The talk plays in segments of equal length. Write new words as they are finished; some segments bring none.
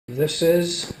This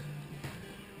is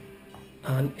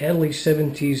an early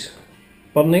 70s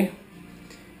Burny.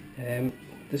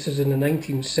 This is in the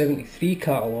 1973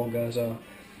 catalogue as a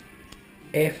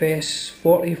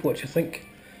FS40, which I think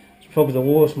is probably the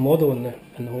lowest model in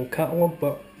the whole catalogue,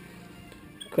 but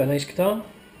it's quite a nice guitar.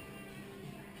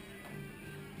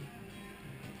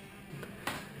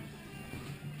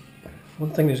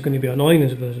 One thing that's going to be annoying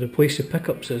is to replace the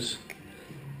pickups is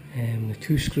the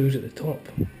two screws at the top.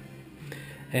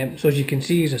 So as you can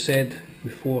see, as I said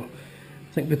before,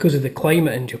 I think because of the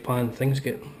climate in Japan,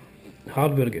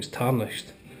 hardware gets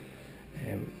tarnished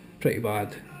pretty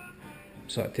bad,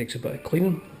 so it takes a bit of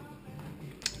cleaning.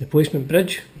 Replacement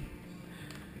bridge,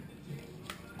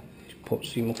 these pots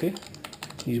seem okay,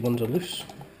 these ones are loose.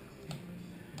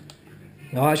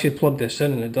 Now I actually plugged this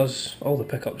in and it does all the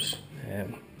pickups,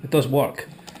 it does work,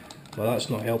 but that's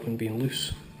not helping being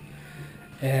loose.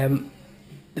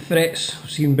 The frets,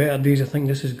 I've seen better days. I think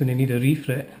this is going to need a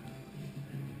refret.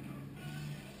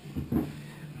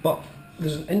 But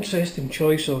there's an interesting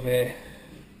choice of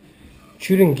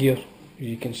tuning gear, as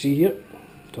you can see here.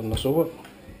 Turn this over.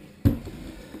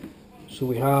 So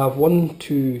we have 1,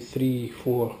 2, 3,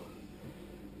 4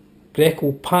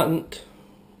 Greco patent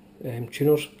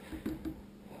tuners.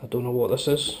 I don't know what this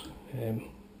is.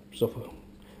 It's of an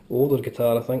older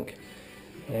guitar, I think.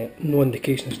 No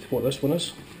indication as to what this one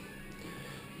is.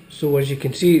 So as you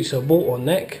can see, it's a bolt-on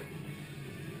neck,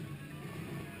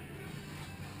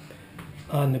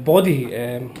 and the body,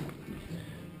 it's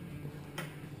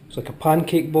like a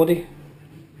pancake body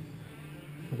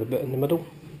with a bit in the middle,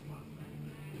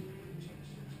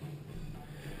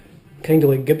 kind of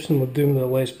like Gibson were doing with the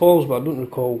Les Pauls, but I don't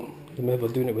recall them ever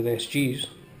doing it with SGs.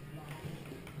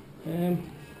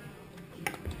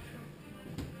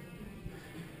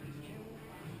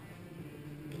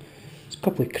 A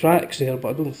couple of cracks there, but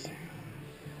I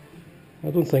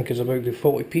don't think it's about to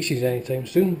 40 pieces anytime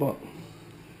soon, but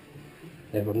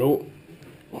never know.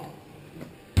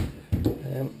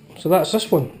 So that's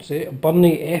this one. It's a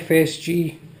Burny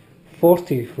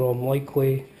FSG40 from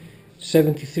likely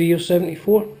 73 or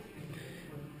 74.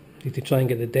 Need to try and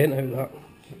get the dent out of that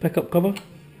pickup cover.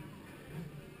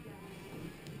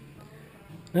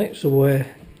 Right, so we'll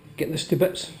get this to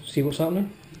bits, see what's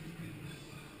happening.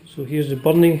 So here's the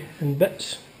Burny in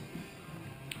bits.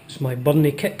 It's my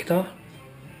Burny kit guitar.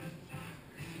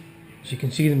 As you can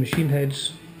see, the machine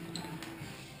heads,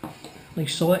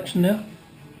 nice selection there.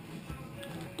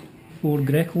 4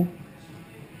 Greco,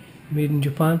 made in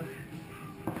Japan.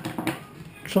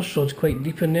 Truss rod's quite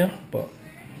deep in there, but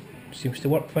seems to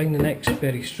work fine. The neck's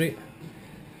very straight.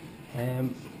 Now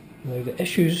the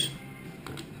issues,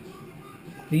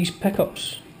 these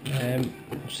pickups, I've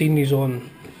seen these on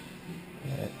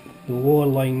the lower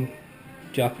line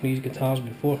Japanese guitars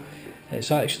before.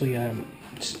 It's actually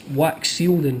it's wax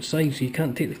sealed inside, so you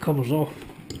can't take the covers off.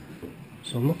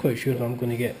 So I'm not quite sure if I'm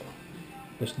going to get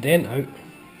this dent out.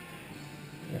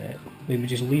 Maybe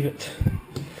just leave it.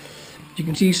 You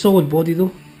can see solid body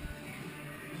though.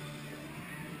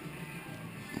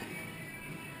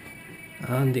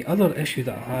 And the other issue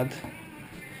that I had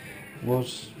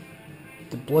was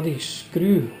the bloody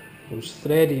screw was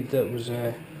threaded that was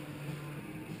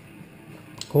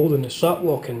holding the strap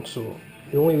lock in, so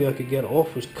the only way I could get it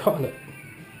off was cutting it.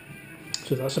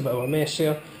 So that's a bit of a mess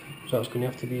there, so that's going to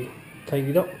have to be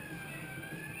tidied up.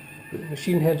 The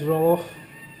machine heads are all off.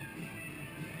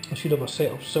 I should have a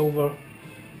set of silver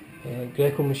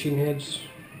Greco machine heads,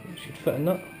 it should fit in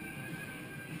that.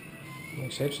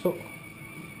 Nice headstock.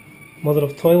 Mother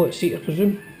of toilet seat, I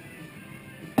presume.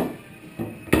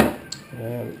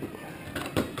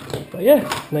 But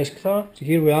yeah, nice guitar. So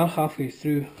here we are, halfway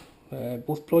through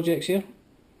both projects here.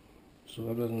 So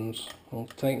everything's all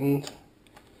tightened,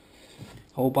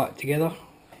 all back together,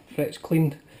 frets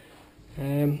cleaned.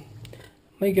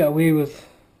 Might get away with,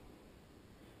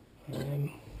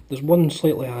 there's one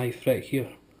slightly high fret here.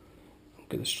 I'll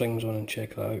get the strings on and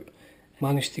check that out.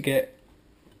 Managed to get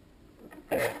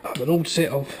an old set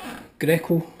of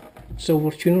Greco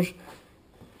silver tuners,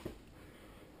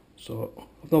 so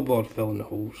I've not bothered filling the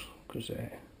holes because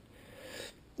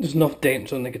there's enough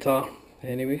dents on the guitar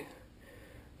anyway.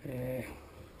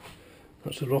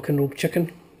 That's a rock and roll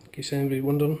chicken, in case anybody's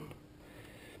wondering.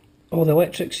 All the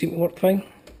electrics seem to work fine.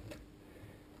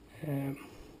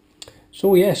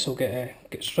 So yes, I'll get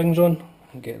strings on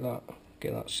and get that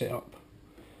set up,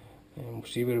 and we'll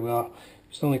see where we are.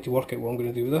 Still need to work out what I'm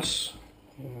going to do with this.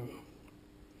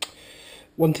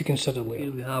 One to consider later.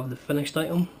 Here we have the finished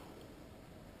item.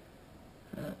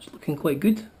 It's looking quite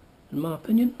good in my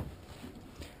opinion.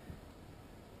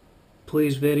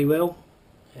 Plays very well.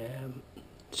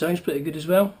 Sounds pretty good as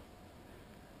well.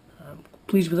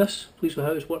 pleased with this, pleased with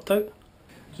how it's worked out.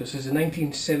 So this is a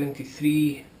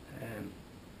 1973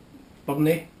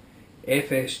 Burny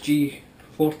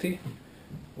FSG40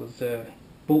 with the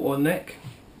bolt-on neck,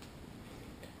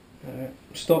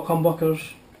 stock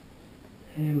humbuckers.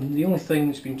 The only thing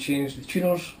that's been changed is the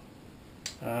tuners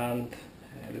and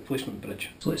replacement bridge.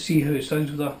 So let's see how it sounds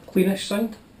with a cleanish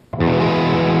sound.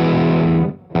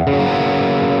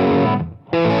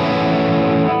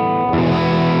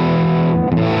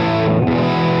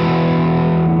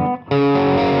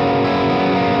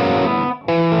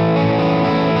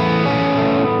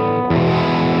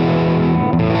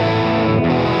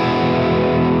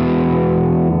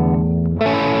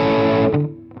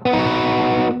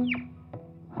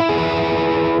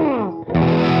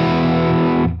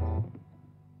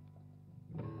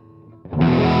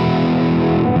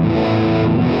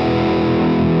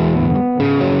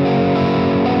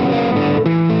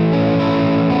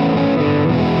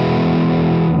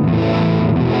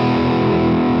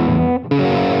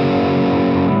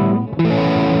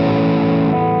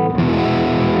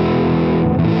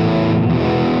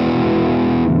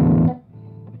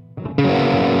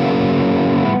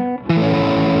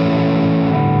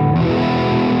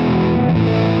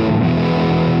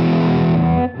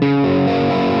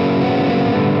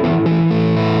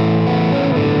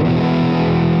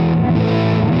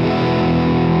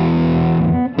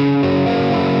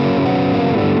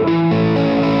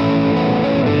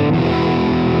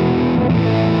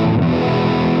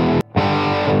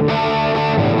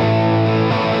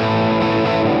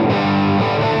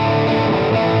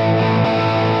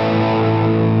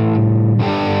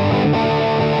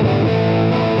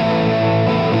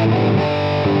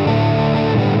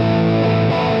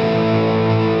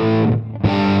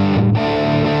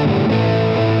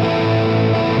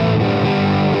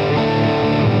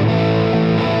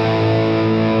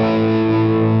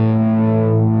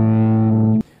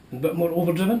 A bit more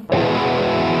overdriven.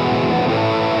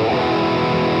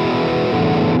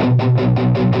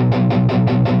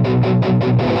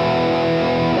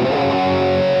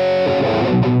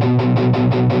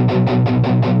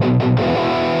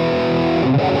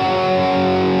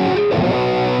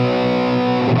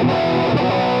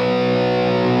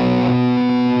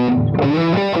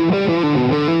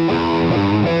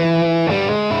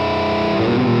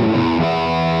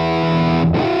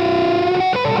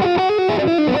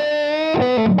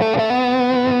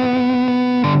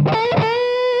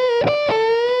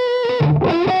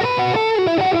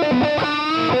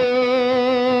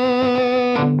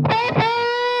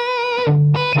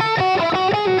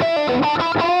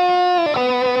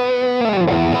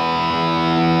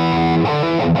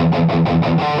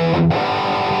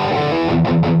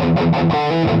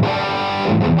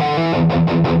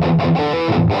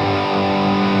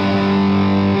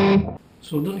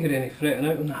 So don't hear any fretting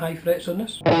out on the high frets on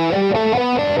this.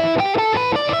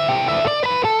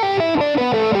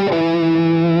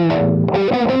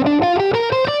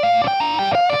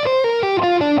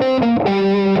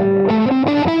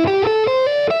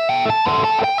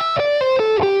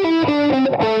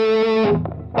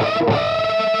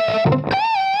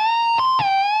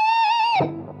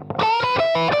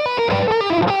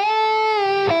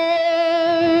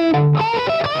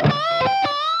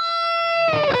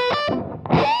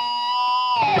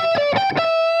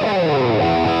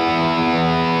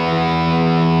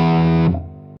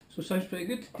 So sounds pretty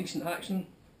good, decent action.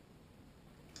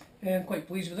 I'm quite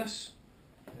pleased with this.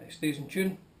 It stays in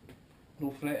tune, no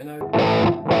fretting out.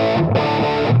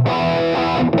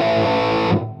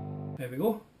 There we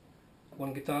go,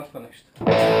 one guitar finished.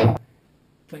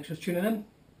 Thanks for tuning in,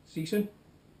 see you soon.